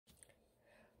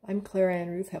I'm ClareAnn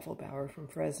Ruth Heffelbauer from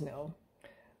Fresno.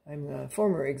 I'm the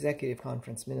former Executive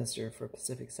Conference Minister for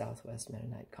Pacific Southwest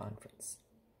Mennonite Conference.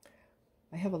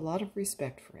 I have a lot of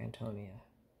respect for Anthonia.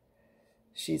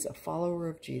 She's a follower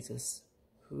of Jesus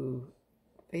who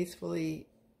faithfully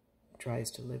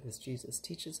tries to live as Jesus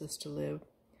teaches us to live,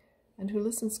 and who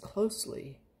listens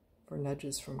closely for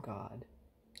nudges from God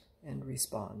and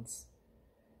responds.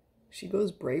 She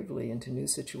goes bravely into new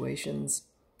situations,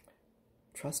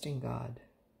 trusting God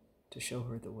to show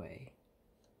her the way.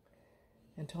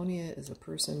 Anthonia is a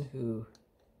person who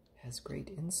has great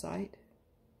insight.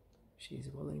 She's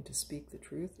willing to speak the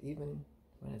truth even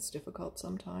when it's difficult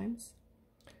sometimes.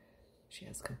 She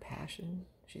has compassion.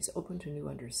 She's open to new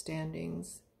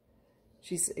understandings.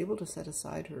 She's able to set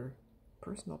aside her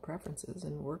personal preferences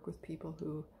and work with people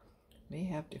who may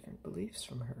have different beliefs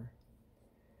from her.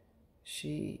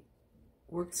 She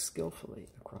works skillfully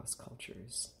across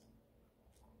cultures.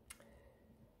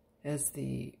 As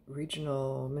the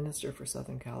regional minister for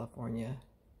Southern California,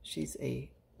 she's a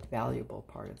valuable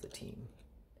part of the team.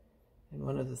 And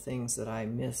one of the things that I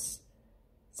miss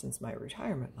since my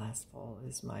retirement last fall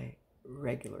is my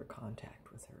regular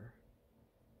contact with her.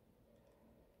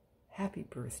 Happy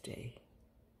birthday,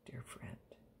 dear friend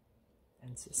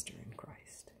and sister in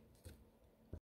Christ.